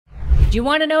Do you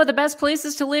want to know the best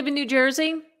places to live in New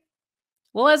Jersey?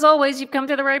 Well, as always, you've come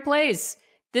to the right place.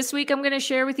 This week, I'm going to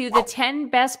share with you the 10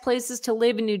 best places to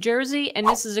live in New Jersey, and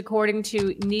this is according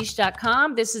to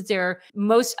niche.com. This is their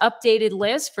most updated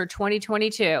list for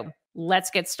 2022.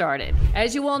 Let's get started.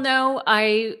 As you all know,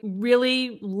 I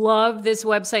really love this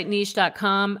website,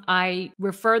 niche.com. I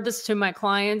refer this to my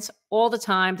clients all the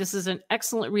time. This is an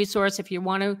excellent resource if you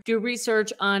want to do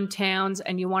research on towns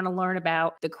and you want to learn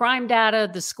about the crime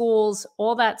data, the schools,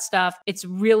 all that stuff. It's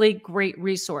really great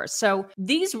resource. So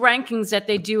these rankings that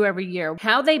they do every year,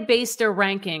 how they base their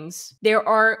rankings, there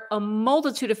are a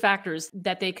multitude of factors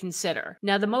that they consider.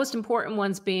 Now, the most important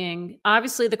ones being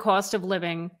obviously the cost of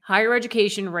living, higher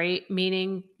education rate,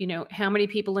 meaning, how many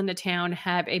people in the town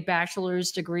have a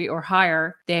bachelor's degree or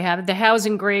higher. They have the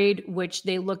housing grade, which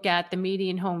they look at the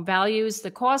median home values, the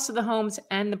cost of the homes,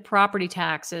 and the property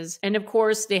taxes. And of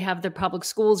course, they have the public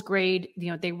schools grade.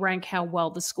 They rank how well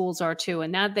the schools are too.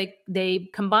 And that they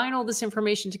combine all this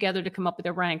information together to come up with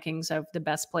the rankings of the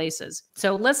best places.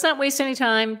 So let's not waste any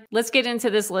time. Let's get into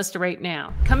this list right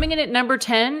now. Coming in at number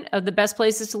 10 of the best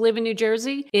places to live in New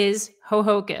Jersey is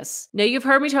Hohokus. Now, you've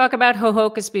heard me talk about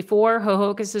Hohokus before.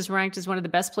 Hohokus is ranked as one of the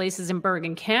best places in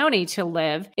Bergen County to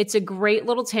live. It's a great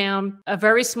little town, a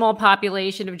very small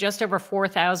population of just over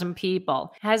 4,000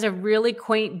 people. Has a really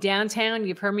quaint downtown.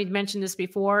 You've heard me mention this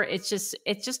before. It's just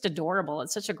adorable.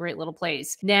 It's such a great little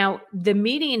place. Now, the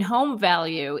median home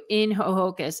value in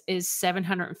Hohokus is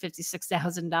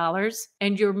 $756,000,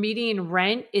 and your median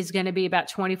rent is going to be about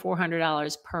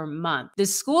 $2,400 per month. The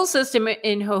school system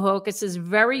in Hohokus is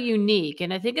very unique.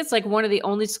 And I think it's like one of the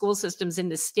only school systems in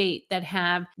the state that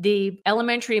have the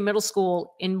elementary and middle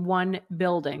school in one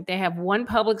building. They have one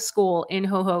public school in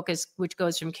Hohokus, which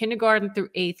goes from kindergarten through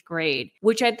 8th grade,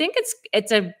 which I think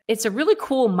it's a really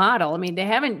cool model. I mean, they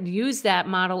haven't used that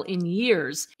model in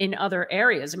years in other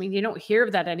areas. I mean, you don't hear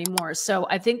of that anymore. So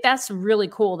I think that's really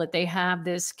cool that they have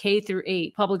this K through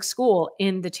 8 public school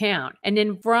in the town. And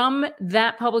then from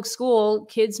that public school,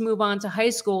 kids move on to high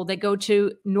school. They go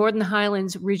to Northern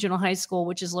Highlands Regional High School,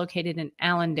 which is located in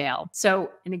Allendale.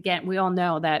 So, and again, we all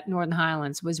know that Northern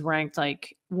Highlands was ranked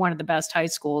like one of the best high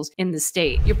schools in the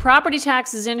state. Your property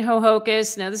taxes in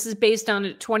Hohokus, now this is based on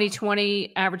a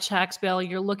 2020 average tax bill.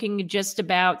 You're looking at just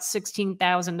about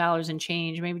 $16,000 and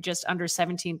change, maybe just under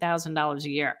 $17,000 a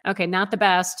year. Okay, not the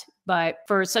best, but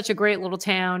for such a great little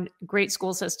town, great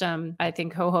school system, I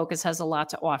think Hohokus has a lot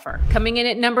to offer. Coming in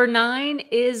at number 9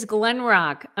 is Glen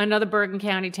Rock, another Bergen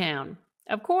County town.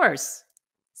 Of course.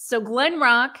 So Glen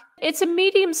Rock, it's a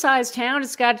medium-sized town.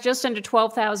 It's got just under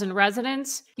 12,000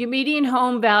 residents. Your median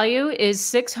home value is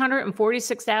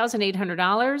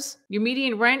 $646,800. Your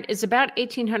median rent is about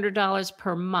 $1,800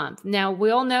 per month. Now,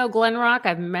 we all know Glen Rock.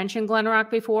 I've mentioned Glen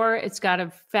Rock before. It's got a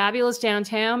fabulous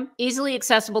downtown, easily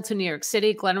accessible to New York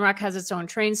City. Glen Rock has its own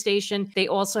train station. They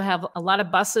also have a lot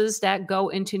of buses that go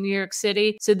into New York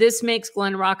City. So this makes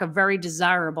Glen Rock a very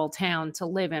desirable town to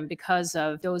live in because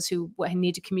of those who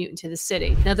need to commute into the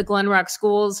city. Now, the Glen Rock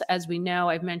schools, as we know,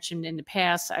 I've mentioned in the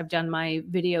past, I've done my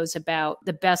videos about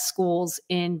the best schools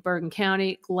in Bergen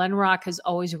County. Glen Rock has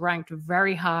always ranked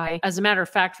very high. As a matter of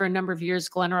fact, for a number of years,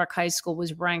 Glen Rock High School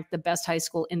was ranked the best high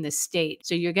school in the state.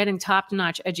 So you're getting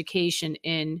top-notch education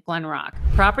in Glen Rock.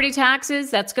 Property taxes,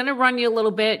 that's going to run you a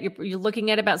little bit. You're looking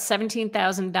at about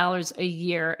 $17,000 a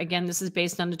year. Again, this is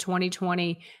based on the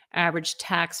 2020 average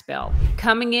tax bill.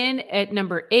 Coming in at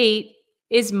number 8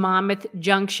 is Monmouth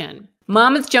Junction.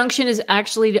 Monmouth Junction is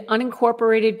actually the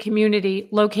unincorporated community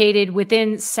located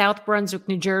within South Brunswick,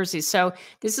 New Jersey. So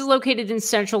this is located in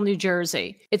central New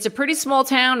Jersey. It's a pretty small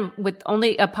town with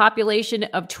only a population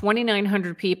of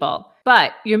 2,900 people.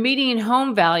 But your median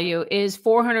home value is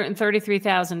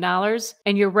 $433,000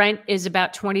 and your rent is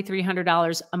about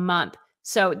 $2,300 a month.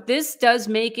 So this does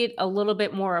make it a little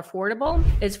bit more affordable.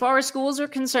 As far as schools are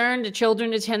concerned, the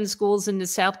children attend schools in the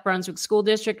South Brunswick School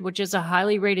District, which is a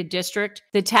highly rated district.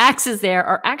 The taxes there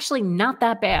are actually not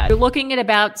that bad. You're looking at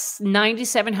about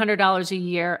 $9,700 a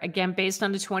year, again, based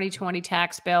on the 2020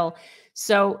 tax bill.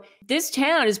 So this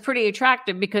town is pretty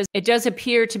attractive because it does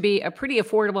appear to be a pretty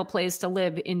affordable place to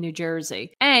live in New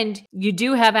Jersey. And you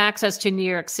do have access to New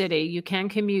York City. You can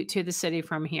commute to the city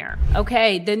from here.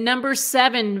 Okay, the number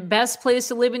 7 best place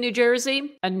to live in New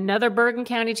Jersey, another Bergen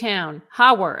County town,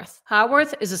 Haworth.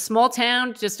 Haworth is a small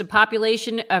town, just a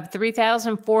population of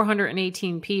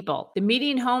 3,418 people. The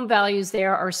median home values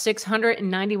there are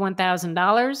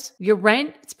 $691,000. Your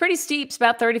rent, it's pretty steep. It's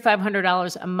about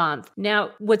 $3,500 a month. Now,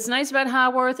 what's nice about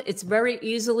Haworth, it's very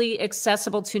easily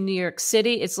accessible to New York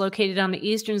City. It's located on the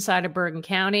eastern side of Bergen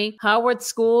County. Haworth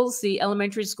School schools, the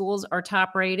elementary schools are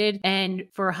top rated. And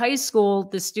for high school,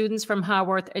 the students from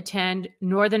Haworth attend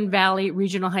Northern Valley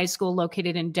Regional High School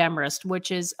located in Demorest, which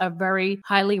is a very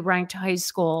highly ranked high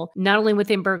school, not only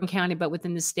within Bergen County, but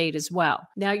within the state as well.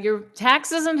 Now, your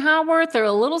taxes in Haworth are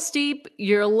a little steep.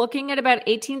 You're looking at about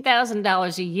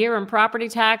 $18,000 a year in property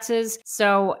taxes.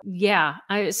 So yeah,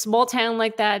 a small town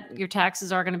like that, your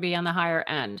taxes are going to be on the higher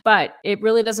end, but it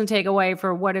really doesn't take away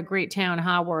for what a great town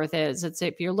Haworth is. It's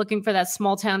if you're looking for that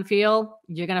small town feel,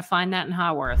 you're going to find that in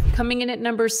Haworth. Coming in at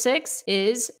number 6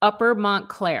 is Upper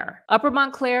Montclair. Upper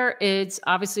Montclair is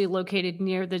obviously located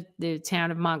near the town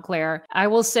of Montclair. I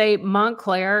will say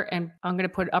Montclair, and I'm going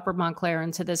to put Upper Montclair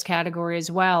into this category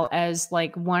as well, as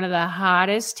like one of the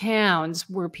hottest towns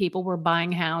where people were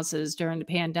buying houses during the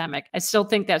pandemic. I still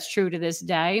think that's true to this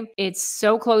day. It's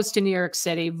so close to New York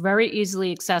City, very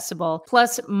easily accessible.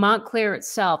 Plus, Montclair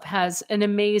itself has an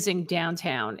amazing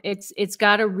downtown. It's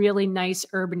got a really nice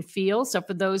urban feel. So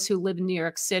for those who live in New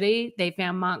York City, they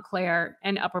found Montclair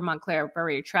and Upper Montclair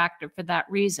very attractive for that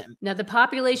reason. Now, the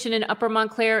population in Upper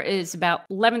Montclair is about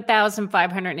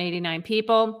 11,589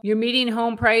 people. Your median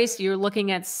home price, you're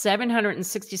looking at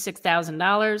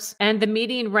 $766,000, and the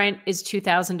median rent is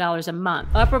 $2,000 a month.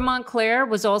 Upper Montclair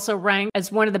was also ranked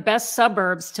as one of the best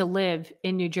suburbs to live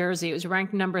in New Jersey. It was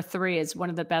ranked number 3 as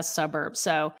one of the best suburbs.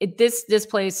 So this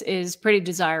place is pretty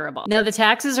desirable. Now, the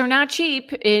taxes are not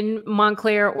cheap in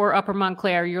Montclair or Upper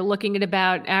Montclair. You're looking at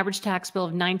about average tax bill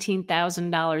of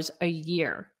 $19,000 a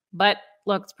year. But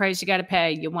look, it's the price you got to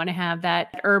pay. You want to have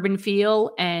that urban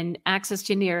feel and access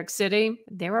to New York City.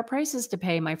 There are prices to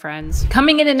pay, my friends.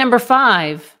 Coming in at number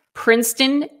 5,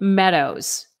 Princeton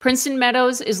Meadows. Princeton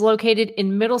Meadows is located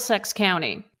in Middlesex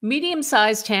County.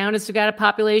 Medium-sized town. It's got a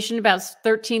population of about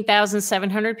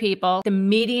 13,700 people. The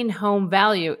median home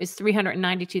value is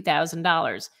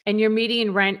 $392,000, and your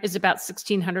median rent is about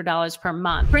 $1,600 per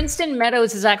month. Princeton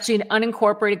Meadows is actually an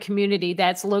unincorporated community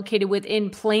that's located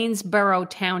within Plainsboro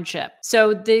Township.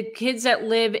 So the kids that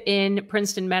live in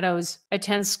Princeton Meadows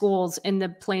attend schools in the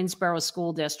Plainsboro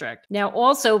School District. Now,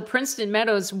 also, Princeton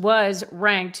Meadows was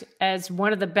ranked as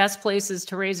one of the best places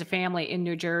to raise a family in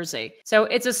New Jersey. So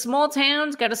it's a small town.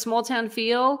 It's got a small town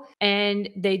feel, and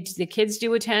the kids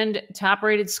do attend top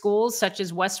rated schools such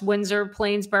as West Windsor,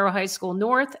 Plainsboro High School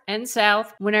North and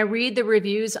South. When I read the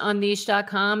reviews on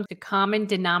niche.com, the common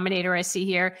denominator I see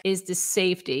here is the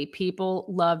safety. People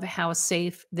love how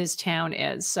safe this town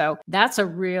is. So that's a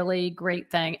really great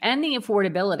thing. And the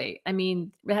affordability. I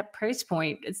mean, that price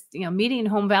point, it's, median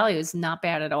home value is not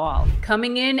bad at all.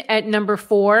 Coming in at number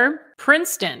 4,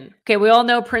 Princeton. Okay, we all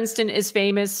know Princeton is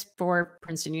famous for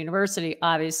Princeton University,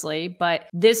 obviously, but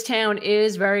this town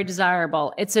is very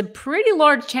desirable. It's a pretty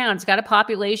large town. It's got a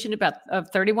population of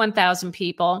 31,000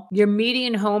 people. Your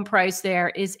median home price there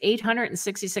is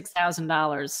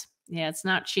 $866,000. Yeah, it's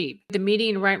not cheap. The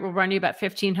median rent will run you about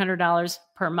 $1,500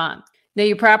 per month. Now,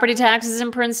 your property taxes in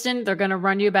Princeton, they're going to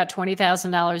run you about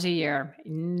 $20,000 a year.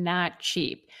 Not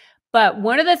cheap. But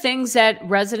one of the things that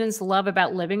residents love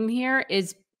about living here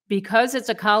is because it's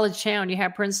a college town, you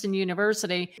have Princeton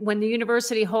University. When the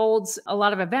university holds a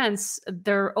lot of events,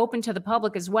 they're open to the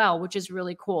public as well, which is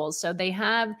really cool. So they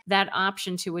have that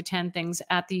option to attend things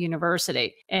at the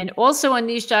university. And also on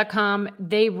niche.com,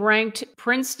 they ranked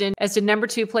Princeton as the number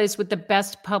 2 place with the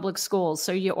best public schools.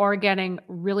 So you are getting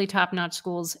really top-notch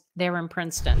schools there in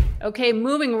Princeton. Okay,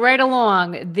 moving right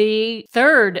along. The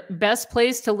 3rd best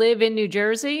place to live in New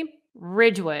Jersey,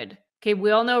 Ridgewood. Okay,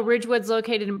 we all know Ridgewood's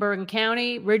located in Bergen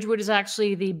County. Ridgewood is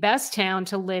actually the best town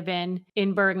to live in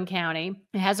Bergen County.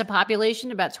 It has a population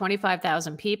of about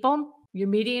 25,000 people. Your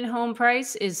median home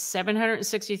price is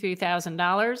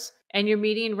 $763,000. And your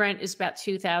median rent is about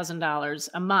 $2,000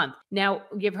 a month. Now,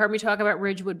 you've heard me talk about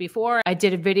Ridgewood before. I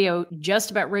did a video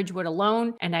just about Ridgewood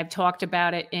alone, and I've talked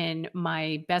about it in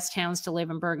my best towns to live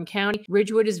in Bergen County.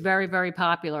 Ridgewood is very, very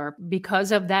popular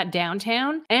because of that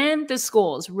downtown and the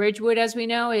schools. Ridgewood, as we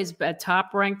know, is a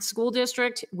top-ranked school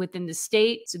district within the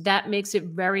state, so that makes it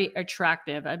very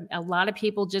attractive. A lot of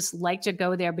people just like to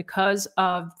go there because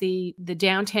of the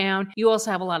downtown. You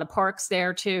also have a lot of parks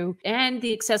there, too, and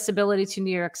the accessibility to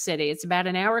New York City. It's about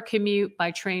an hour commute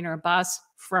by train or bus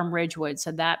from Ridgewood,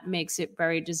 so that makes it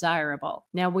very desirable.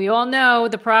 Now, we all know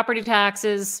the property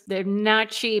taxes, they're not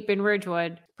cheap in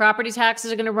Ridgewood. Property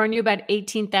taxes are going to run you about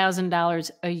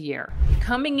 $18,000 a year.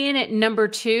 Coming in at number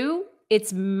 2,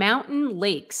 it's Mountain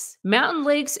Lakes. Mountain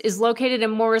Lakes is located in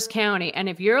Morris County, and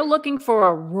if you're looking for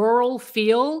a rural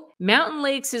feel, Mountain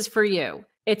Lakes is for you.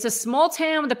 It's a small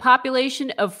town with a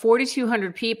population of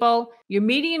 4,200 people. Your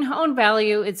median home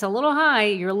value, it's a little high.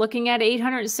 You're looking at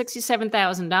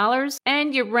 $867,000,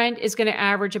 and your rent is going to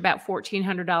average about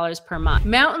 $1,400 per month.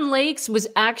 Mountain Lakes was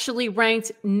actually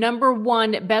ranked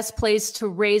 #1 best place to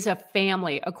raise a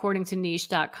family, according to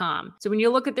niche.com. So when you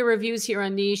look at the reviews here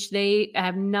on Niche, they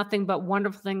have nothing but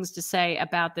wonderful things to say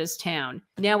about this town.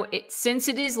 Now, since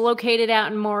it is located out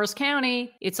in Morris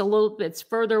County, it's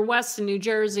further west in New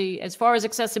Jersey. As far as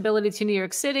accessibility to New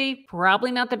York City,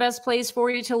 probably not the best place for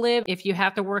you to live if you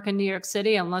have to work in New York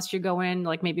City, unless you go in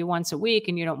like maybe once a week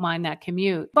and you don't mind that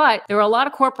commute. But there are a lot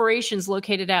of corporations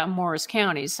located out in Morris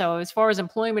County. So as far as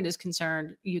employment is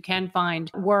concerned, you can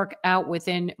find work out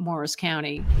within Morris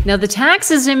County. Now, the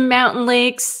taxes in Mountain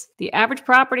Lakes, the average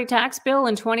property tax bill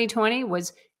in 2020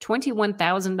 was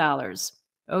 $21,000.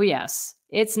 Oh, yes.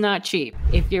 It's not cheap.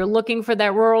 If you're looking for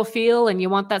that rural feel and you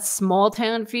want that small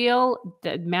town feel,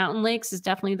 the Mountain Lakes is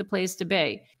definitely the place to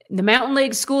be. The Mountain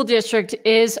Lakes School District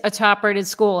is a top-rated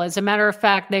school. As a matter of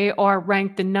fact, they are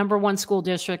ranked the #1 school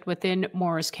district within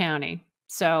Morris County.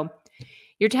 So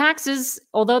your taxes,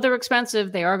 although they're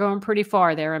expensive, they are going pretty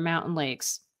far there in Mountain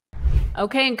Lakes.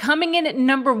 Okay, and coming in at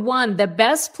 #1, the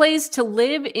best place to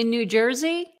live in New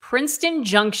Jersey, Princeton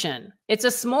Junction. It's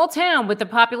a small town with a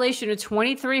population of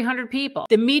 2,300 people.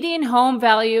 The median home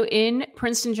value in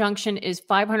Princeton Junction is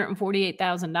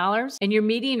 $548,000, and your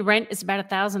median rent is about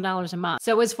 $1,000 a month.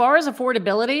 So as far as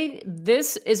affordability,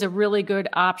 this is a really good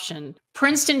option.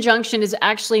 Princeton Junction is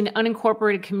actually an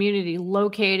unincorporated community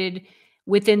located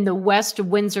within the West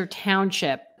Windsor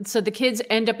Township. So the kids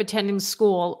end up attending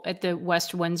school at the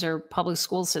West Windsor public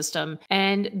school system,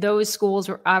 and those schools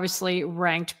are obviously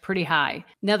ranked pretty high.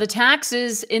 Now, the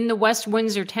taxes in the West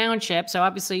Windsor Township, so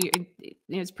obviously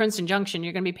it's Princeton Junction,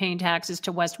 you're going to be paying taxes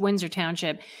to West Windsor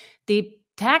Township. The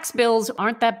tax bills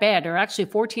aren't that bad. They're actually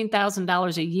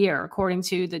 $14,000 a year, according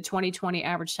to the 2020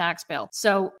 average tax bill.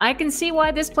 So I can see why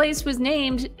this place was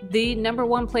named the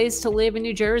 #1 place to live in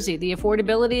New Jersey. The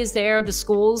affordability is there. The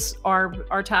schools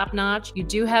are top notch. You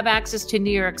do have access to New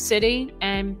York City.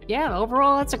 And yeah,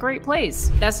 overall, that's a great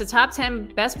place. That's the top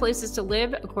 10 best places to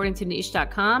live, according to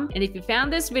niche.com. And if you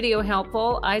found this video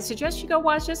helpful, I suggest you go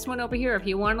watch this one over here if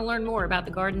you want to learn more about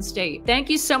the Garden State. Thank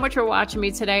you so much for watching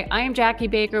me today. I am Jackie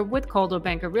Baker with Coldwell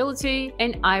Banker Realty,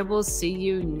 and I will see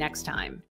you next time.